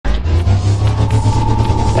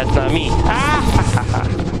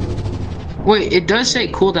Wait, it does say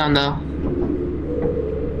cooldown though.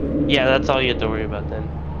 Yeah, that's all you have to worry about then.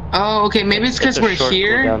 Oh, okay. Maybe it's because a we're short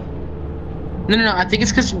here. cooldown. No. I think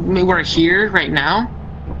it's because we're here right now.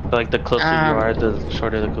 So, like the closer you are, the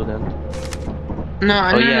shorter the cooldown.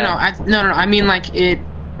 No. Yeah. I mean like it,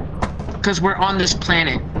 because we're on this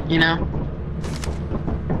planet, you know.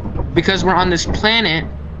 Because we're on this planet,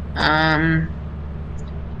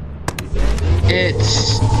 it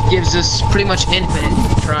gives us pretty much infinite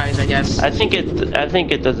tries, I guess. I think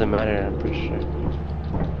it doesn't matter. I'm pretty sure.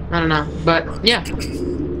 I don't know, but yeah.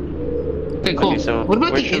 Okay, cool. Okay, so what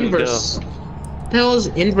about where the should we inverse? What the hell does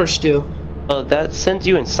inverse do? Oh, that sends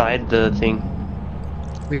you inside the thing.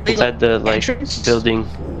 Inside the like entrance? building.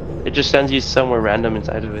 It just sends you somewhere random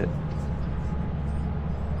inside of it.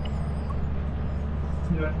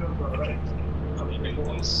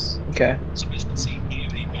 Okay.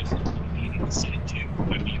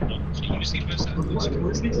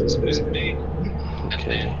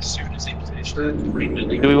 Okay.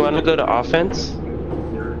 Do we want to go to offense?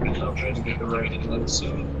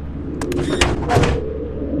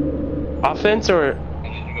 Offense or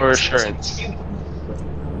assurance?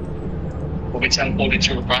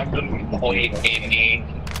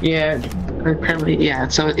 Yeah, apparently, yeah,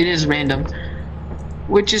 so it is random.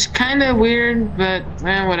 Which is kind of weird, but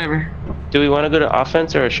whatever. Do we want to go to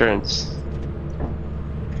offense or assurance?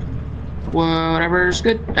 Well, whatever's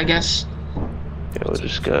good, I guess. Okay, we'll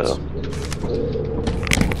just go.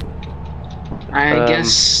 I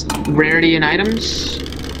guess rarity and items?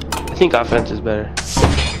 I think offense is better.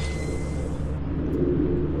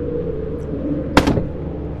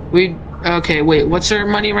 Okay, wait, what's our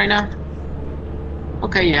money right now?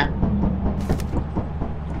 Okay, yeah.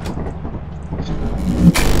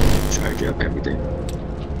 Charge up everything.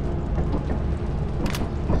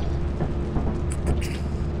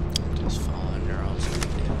 Just fall under also.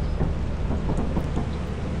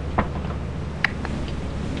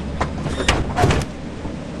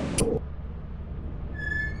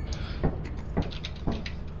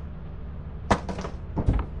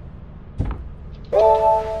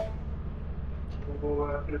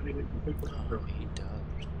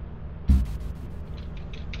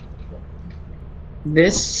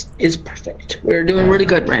 This is perfect. We're doing really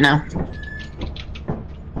good right now.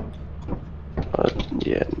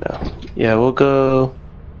 Yeah, no. Yeah, we'll go.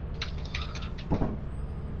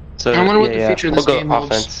 So I wonder what the future of this we'll game go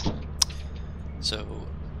holds. offense. So,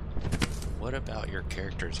 what about your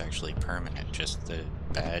character is actually permanent? Just the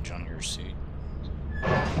badge on your suit?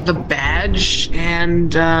 The badge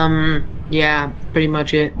and yeah, pretty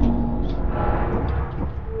much it.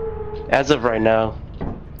 As of right now,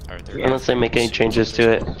 unless they make any changes to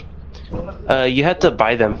it, you have to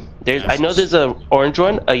buy them. I know there's a orange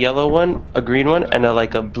one, a yellow one, a green one, and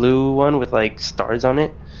like a blue one with like stars on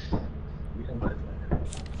it.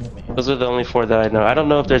 Those are the only 4 that I know. I don't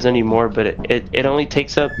know if there's any more, but it only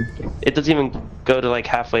takes up. It doesn't even go to like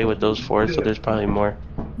halfway with those 4, so there's probably more.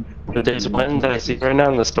 But there's one that I see right now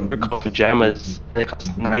in the store called Pajamas, and it costs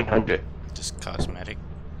 900. Just cosmetic?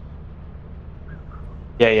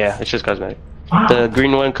 Yeah, it's just cosmetic. The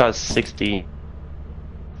green one costs 60.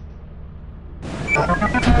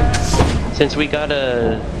 Since we got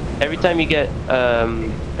every time you get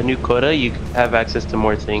a new quota, you have access to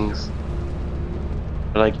more things.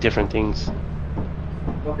 Or like different things.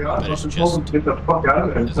 But it's just...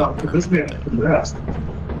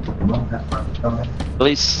 At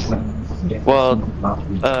least, well,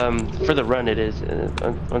 for the run it is.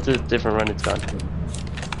 Once it's a different run, it's gone.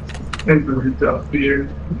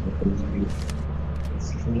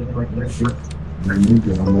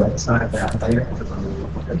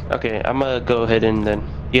 Okay, I'm gonna go ahead and then.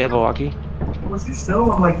 You have a walkie?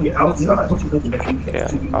 Yeah,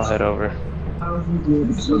 I'll head over.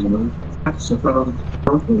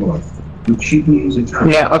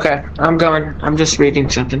 Yeah, okay. I'm going. I'm just reading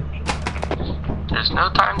something. There's no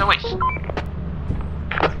time to waste.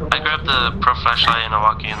 I grabbed the pro flashlight and a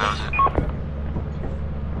walkie and that was it.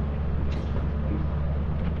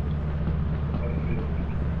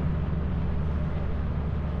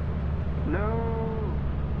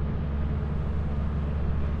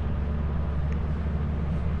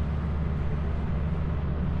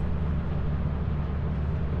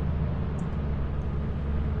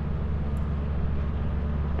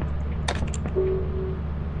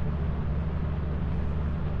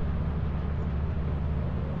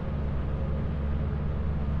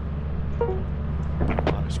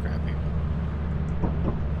 A lot of scrap here.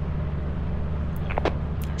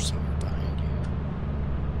 There's some more behind you.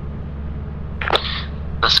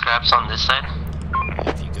 The scraps on this side?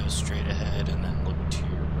 If you go straight ahead and then look to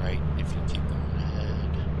your right, if you keep going ahead,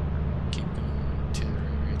 keep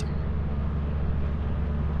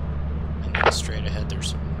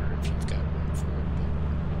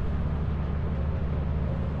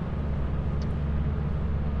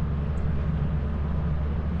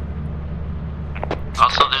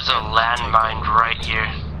There's a landmine right here.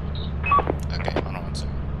 Okay, hold on one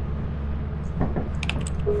second.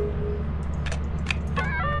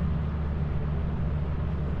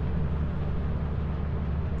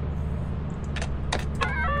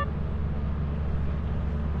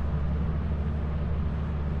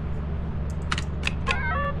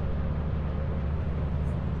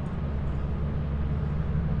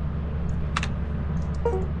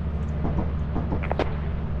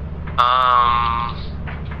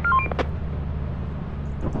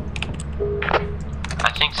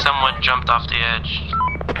 I think someone jumped off the edge.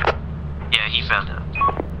 Yeah, he fell down.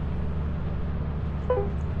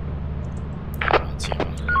 I don't see him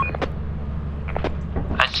on the radar.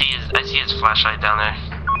 I see his flashlight down there.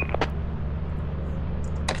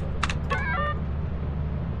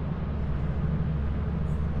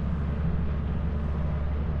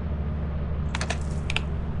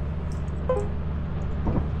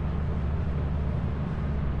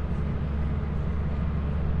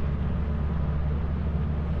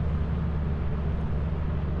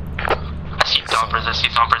 I see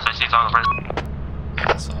thumpers.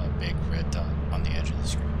 I saw a big red dot on the edge of the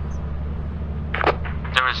screen.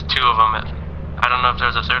 There was 2 of them. I don't know if there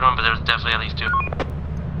was a 3rd one, but there was definitely at least 2.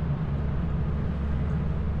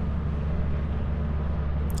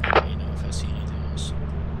 Let me know if I see anything else.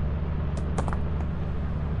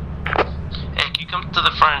 Hey, can you come to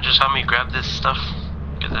the front and just help me grab this stuff?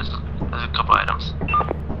 Because there's a couple items.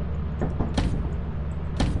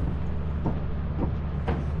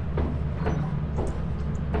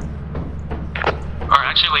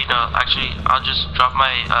 Actually, wait, no. Actually, I'll just drop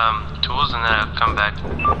my tools and then I'll come back.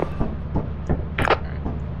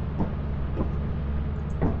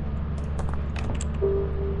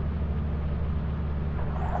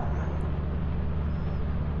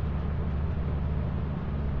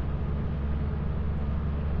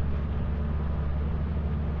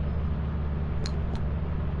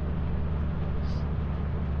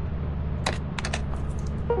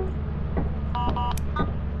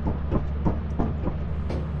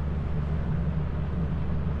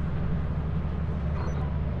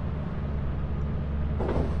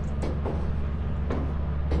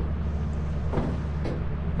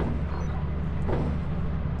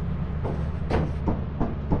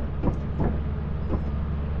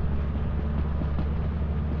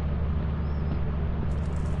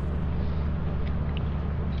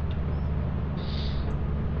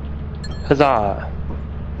 Huzzah!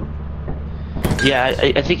 Yeah,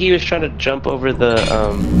 I think he was trying to jump over the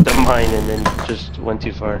mine and then just went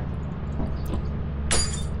too far.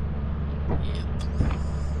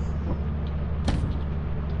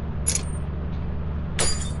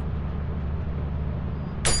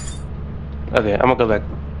 Okay, I'm gonna go back.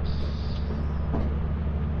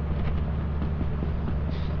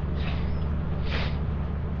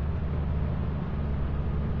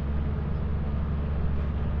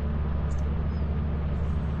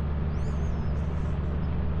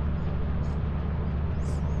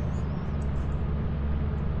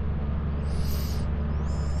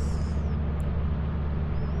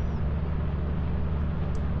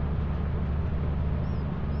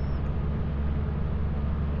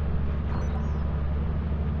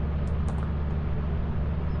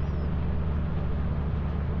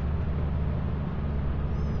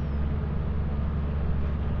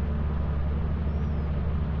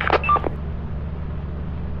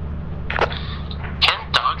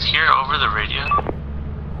 Hear over the radio?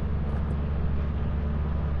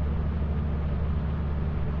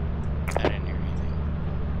 I didn't hear anything.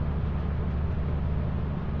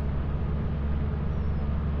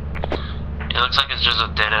 It looks like it's just a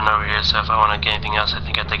dead end over here, so if I want to get anything else, I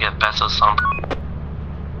think I have to get past those thump.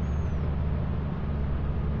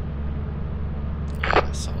 Yeah,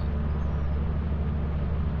 I saw it.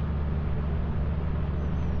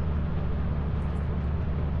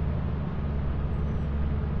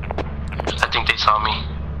 I think they saw me.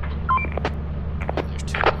 There's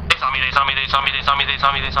 2 more. They saw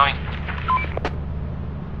me.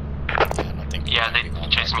 Yeah, I don't think Yeah, they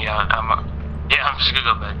chased me out. Yeah, I'm just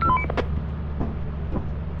gonna go back.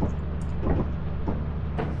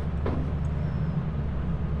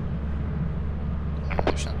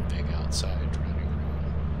 There's something big outside running around.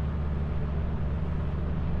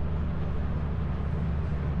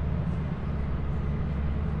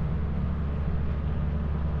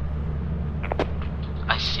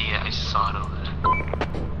 I see it. I saw it over there.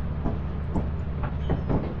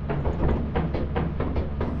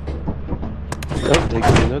 No, thank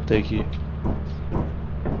you. No, thank you.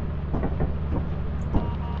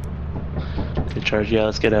 Good charge. Yeah,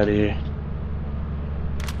 let's get out of here.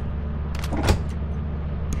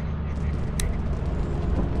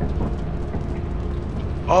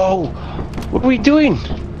 Oh, what are we doing?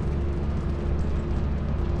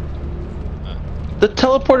 The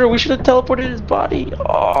teleporter. We should have teleported his body.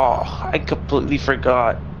 Oh, I completely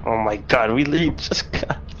forgot. Oh my god, we literally just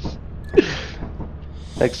got.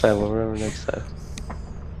 Next time, we'll remember next time.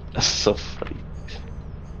 That's so funny.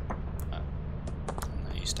 I'm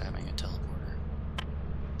not used to having a teleporter.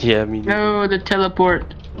 Yeah, me neither. No, the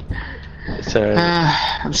teleport. It's alright.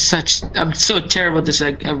 I'm so terrible at this.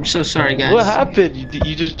 I'm so sorry, guys. What happened?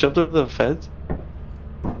 You just jumped over the fence?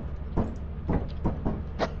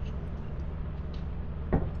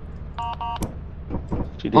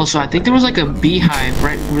 Also, I think there was like a beehive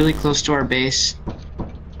right really close to our base.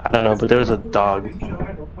 I don't know, but there was a dog.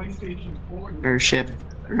 Or ship.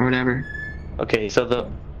 Or whatever. Okay, so the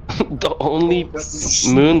the only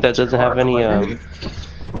moon that doesn't have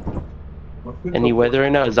any weather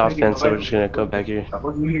right now is offense, so we're just gonna go back here.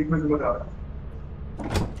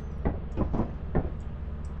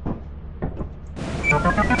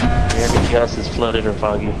 Everything else is flooded or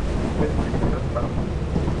foggy.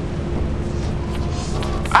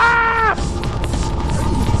 Ah!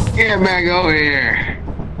 Get back over here.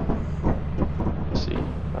 Let's see.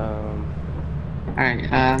 Alright,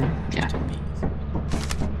 yeah.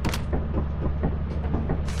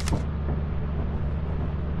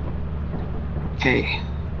 Okay.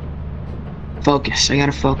 Focus. I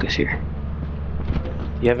gotta focus here.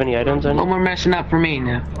 You have any items on No you? more messing up for me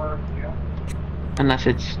now. Unless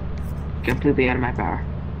it's completely out of my power.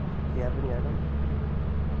 Do you have any items?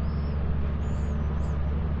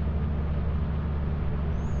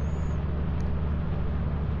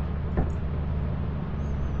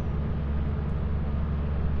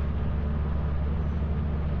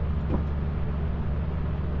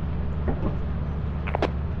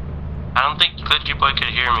 I don't think Glitchy Boy could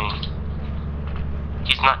hear me.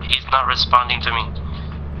 He's not responding to me.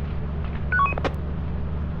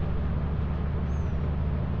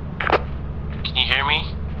 Can you hear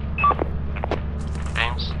me?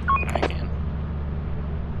 James? I can.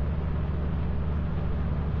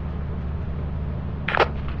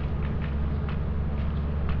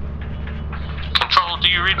 Control, do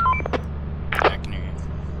you read? I can hear you.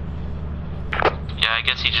 Yeah, I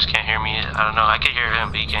guess he just can't hear me. I don't know. I can hear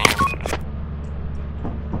him, but he can't hear me.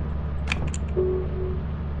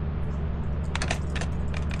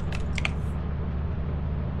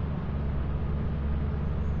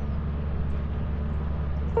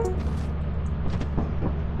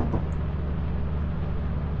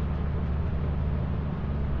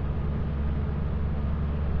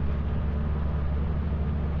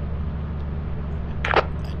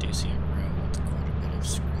 I do see a room with quite a bit of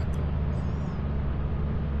scrap.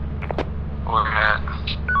 Where at?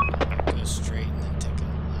 Go straight and then take a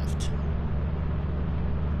left.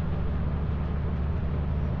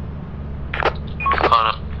 Hold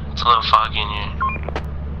up. It's a little foggy in here.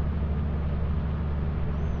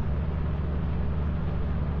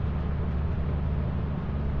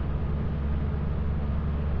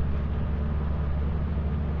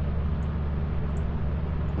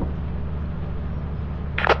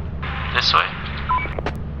 This way.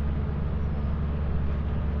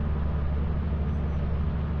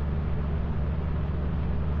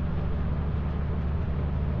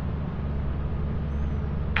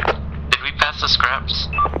 Did we pass the scraps?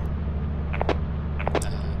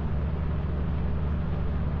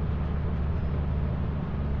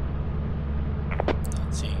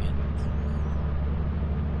 Not seeing it.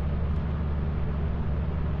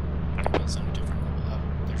 It was on a different level. Oh,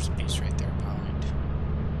 there's a piece right there behind.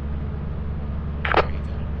 There you go.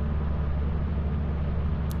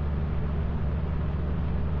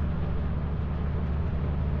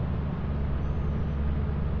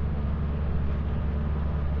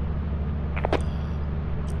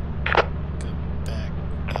 Go back.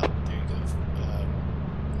 Oh, there you go.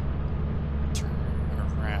 Turn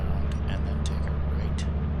around and then take a right,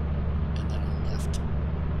 and then a left.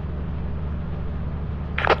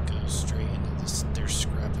 Go straight into this. There's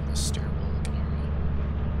scrap in the stairwell looking area.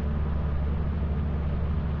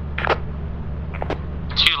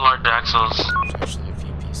 2 large axles. There's actually a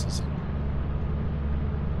few pieces in here.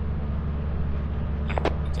 You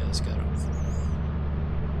guys got them.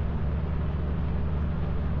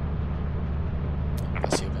 I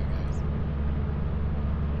see a bad guy.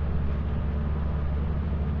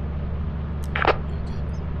 You're good.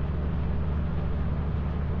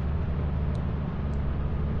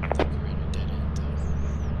 I think you're in a dead end though.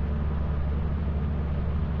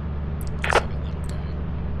 Looks like a little guy.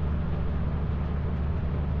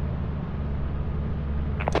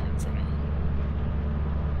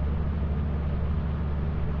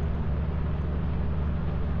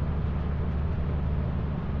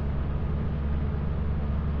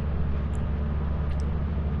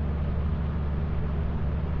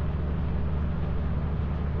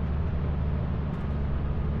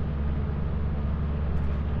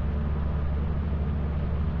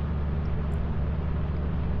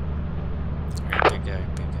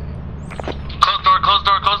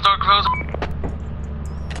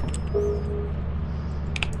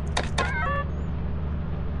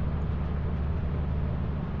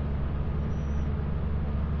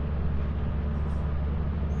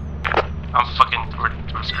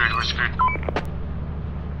 We're screwed, we're screwed.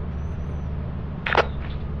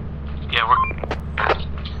 Yeah, we're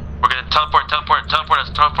gonna teleport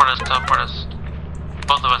us.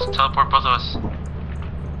 Both of us, teleport both of us.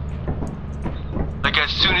 Like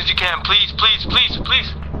as soon as you can, please.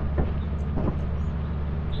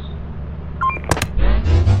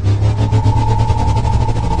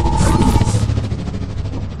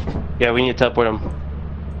 Yeah, we need to teleport him.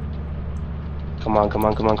 Come on.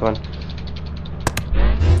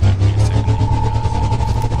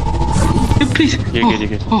 Please. You're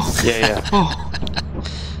good. Oh. Yeah. Oh.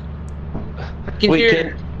 I can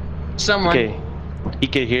hear someone. Okay. He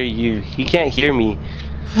can hear you. He can't hear me.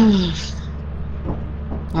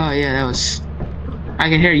 Oh yeah, that was. I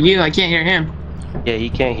can hear you. I can't hear him. Yeah, he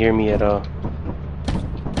can't hear me at all.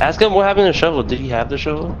 Ask him what happened to the shovel. Did he have the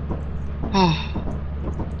shovel? Oh.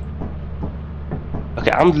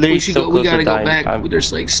 Okay, I'm literally so close we gotta to go dying. back.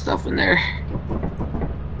 There's like stuff in there.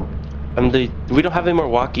 We don't have any more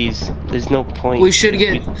walkies. There's no point. We should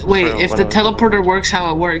get. Wait, if the teleporter works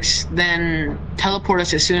how it works, then teleport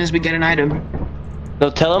us as soon as we get an item. No,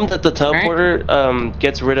 tell him that the teleporter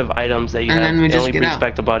gets rid of items that you have. And then we it just only get brings out.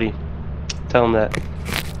 back the body. Tell him that. I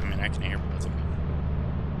mean, I can hear both of you.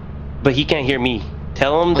 But he can't hear me.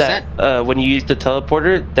 Tell him What's that when you use the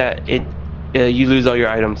teleporter, that you lose all your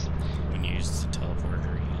items. When you use the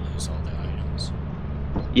teleporter, you lose all the items.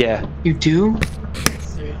 Yeah. You do?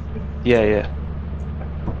 Yeah.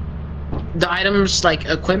 The items like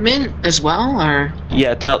equipment as well, or?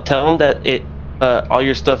 Yeah. Tell him that all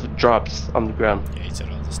your stuff drops on the ground. Yeah, he said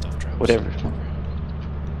all the stuff drops. Whatever. on the ground.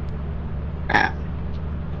 Ah.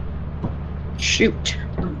 Shoot.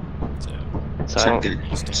 So, It's not good.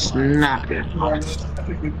 he's It's still alive. not good. All the stuff.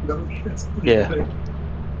 Yeah.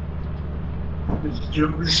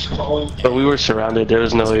 But we were surrounded. There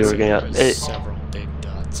was no way we were getting out. Several big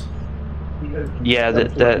dots. Yeah.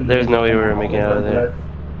 There's no way we were making it out of there.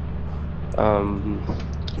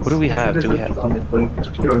 What do we have?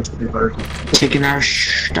 Taking our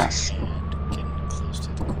stuff. And getting close to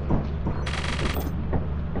the quota.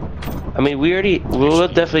 I mean, we'll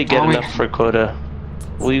definitely get Oh, we- enough for quota.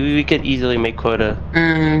 We could easily make quota.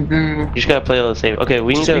 You just gotta play a little safe. Okay,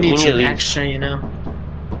 we need to some leave. extra, you know.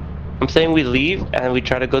 I'm saying we leave and we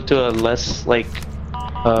try to go to a less like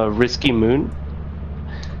risky moon.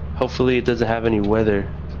 Hopefully it doesn't have any weather.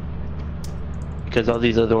 Because all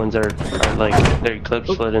these other ones are like they're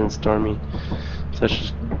eclipse flooded and stormy. So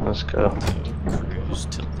let's go. Cruise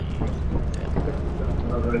to the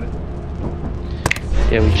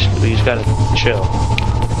Yeah, we just gotta chill.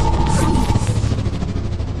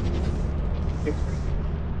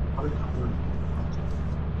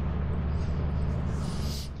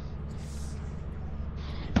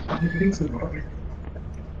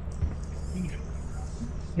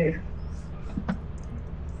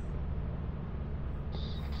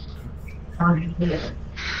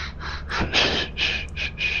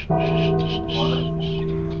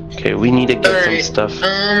 Okay, we need to get Alright, some stuff.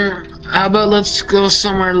 how about let's go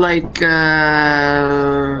somewhere like,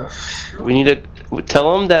 We need to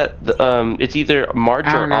tell them that it's either march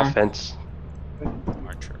I or don't know. offense.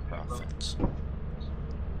 Marcher offense.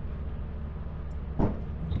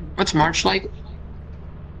 what's March like?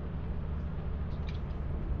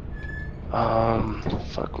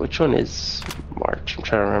 Fuck, which one is March? I'm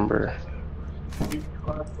trying to remember.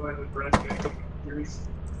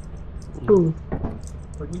 Ooh.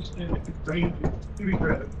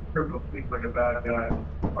 Criminal speaks like a bad guy.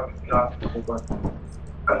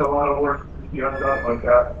 That's a lot of work to be undone like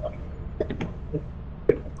that.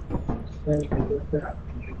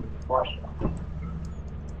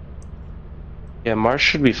 Yeah, March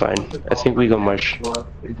should be fine. I think we go March.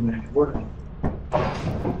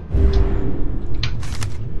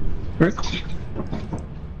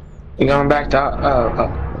 You going back to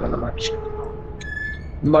March?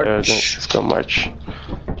 Yeah, March. let's go March.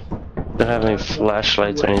 Don't have any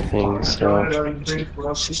flashlights or anything, so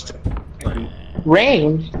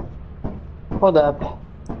Rain? Hold up.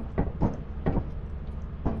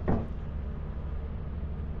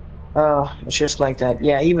 Oh, it's just like that.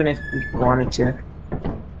 Yeah, even if we wanted to.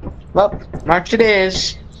 Well, March it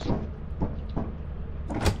is.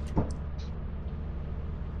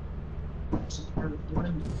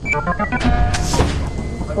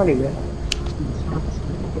 Pretty good.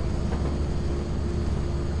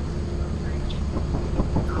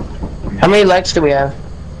 How many lights do we have?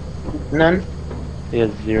 None? he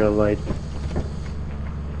has 0 light.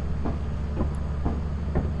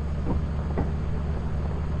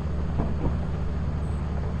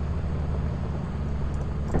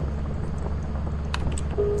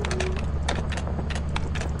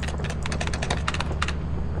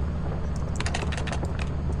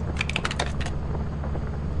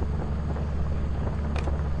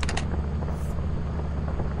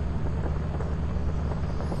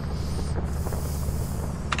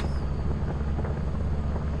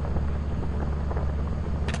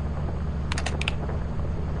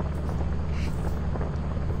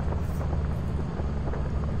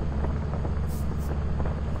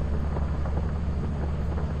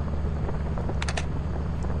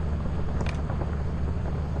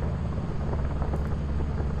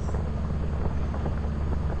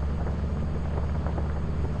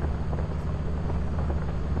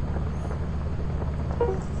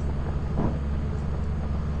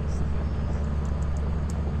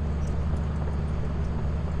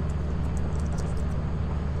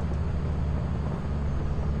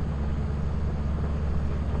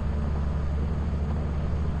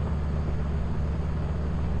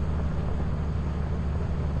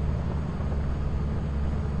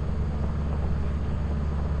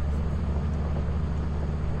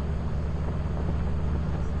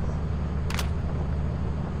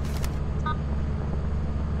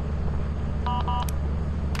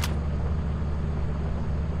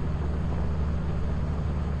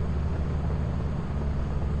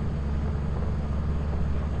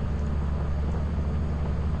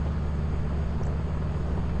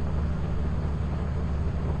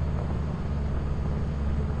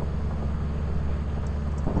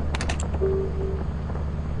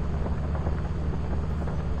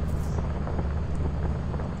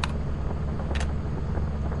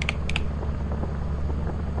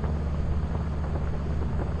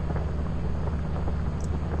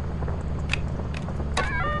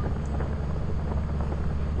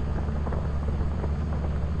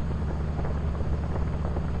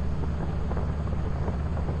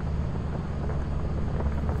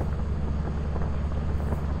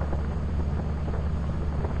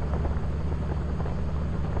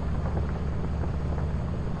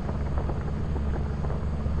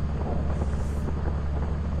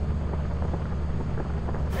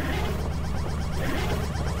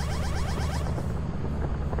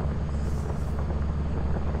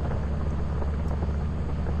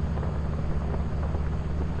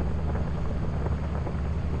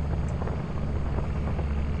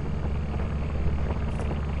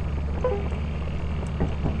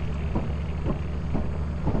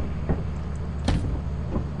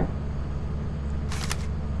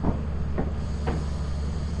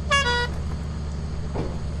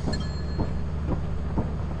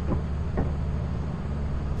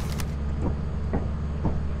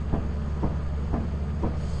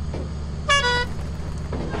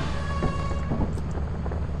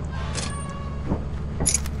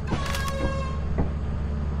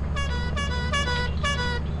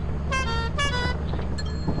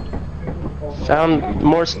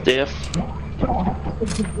 More stiff.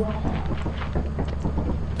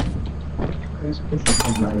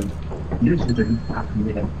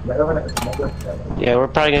 Yeah, we're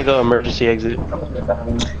probably gonna go emergency exit.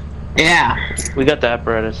 Yeah. We got the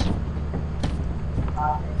apparatus.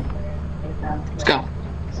 Let's go.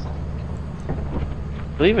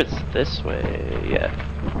 I believe it's this way. Yeah.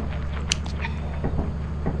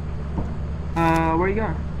 Where are you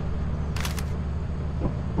going?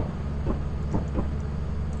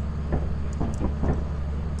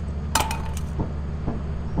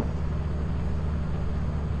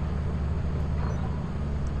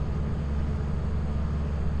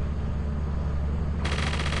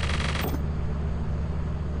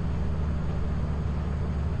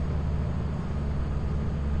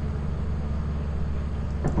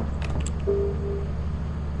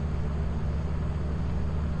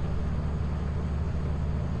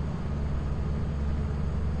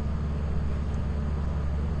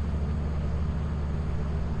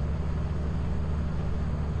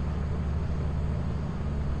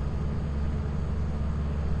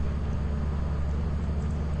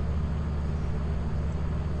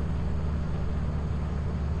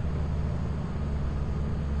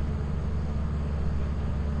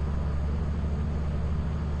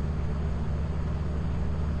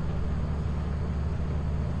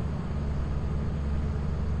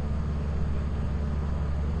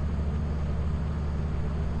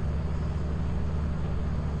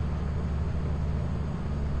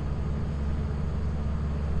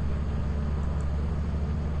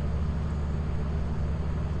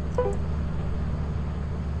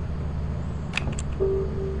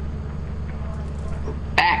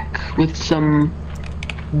 Back with some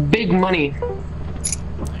big money.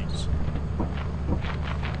 Nice.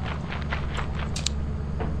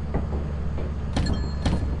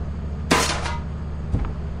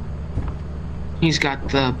 He's got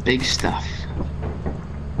the big stuff.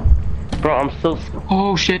 Bro, I'm so.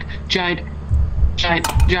 Oh shit! Giant! Giant!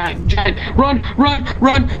 Giant! Giant! Run! Run!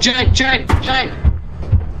 Run! Giant! Giant! Giant!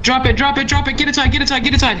 Drop it! Drop it! Drop it! Get inside! Get inside!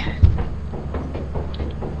 Get inside!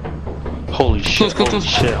 Holy shit! Close, Holy close.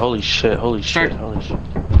 shit! Holy shit! Holy Start. shit! Holy shit!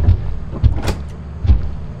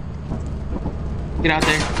 Get out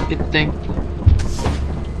there! Get the thing!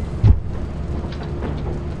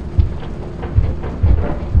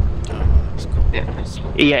 Oh, that's cool. Yeah.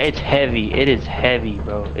 Yeah, it's heavy. It is heavy,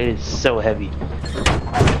 bro. It is so heavy.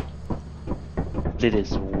 It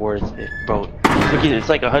is worth it, bro. Freaking, it's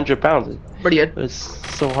like 100 pounds. Pretty good. It's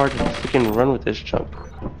so hard to freaking run with this chunk.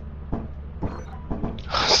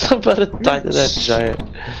 I'm about to die to that giant.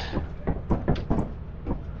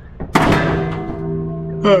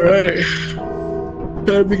 Alright.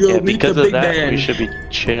 Time to go Yeah, meet because the of big that, man. we should be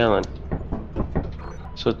chilling.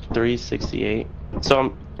 So 368.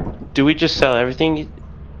 So do we just sell everything?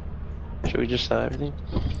 Should we just sell everything?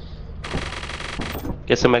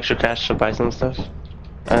 Get some extra cash to buy some stuff?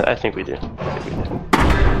 I think we do. I think we do.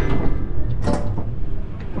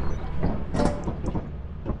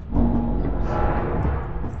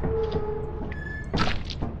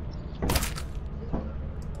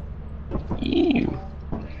 Ew.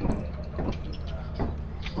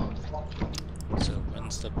 So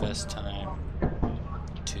when's the best time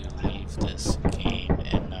to leave this game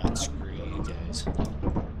and not screw you guys?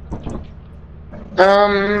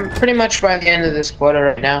 Pretty much by the end of this quota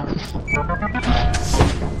right now.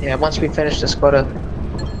 Yeah, once we finish this quota,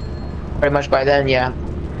 pretty much by then, yeah,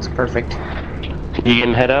 it's perfect. You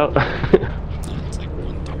can head out? It's like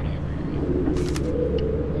 1:30 over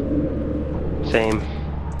here. Same.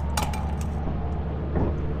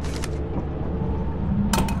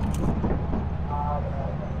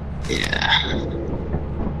 Yeah.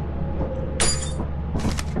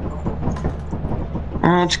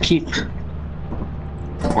 Let's keep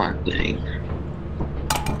one thing.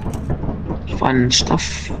 Fun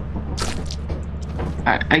stuff.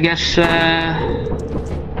 I guess, yeah,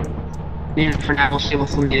 for now we'll see if we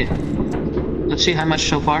can get it. Let's see how much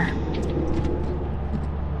so far.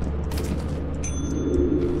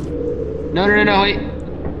 No, no, no, no, wait.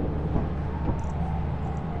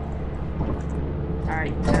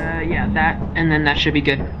 Alright, yeah, that, and then that should be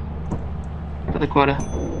good. For the quota.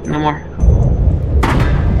 No more.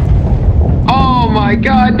 Oh my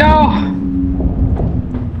god, no!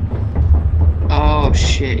 Oh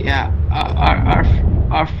shit, yeah.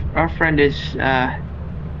 Our friend is dead.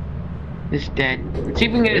 Let's see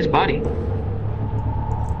if we can get his body.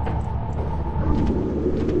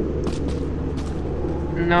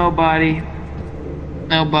 Nobody.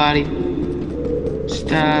 Nobody. Just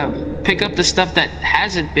pick up the stuff that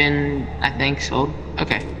hasn't been, I think, sold.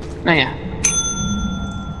 Okay. Oh yeah.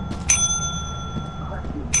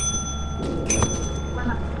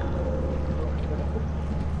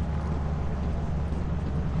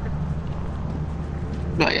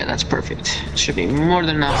 Oh yeah, that's perfect. Should be more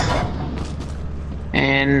than enough.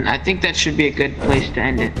 And I think that should be a good place to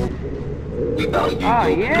end it. Oh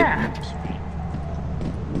yeah!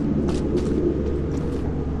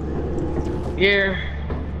 Here.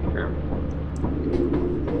 Here.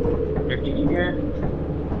 Let me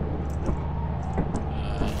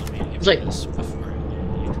It's like- this before I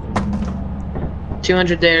leave.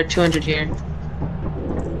 200 there, 200 here.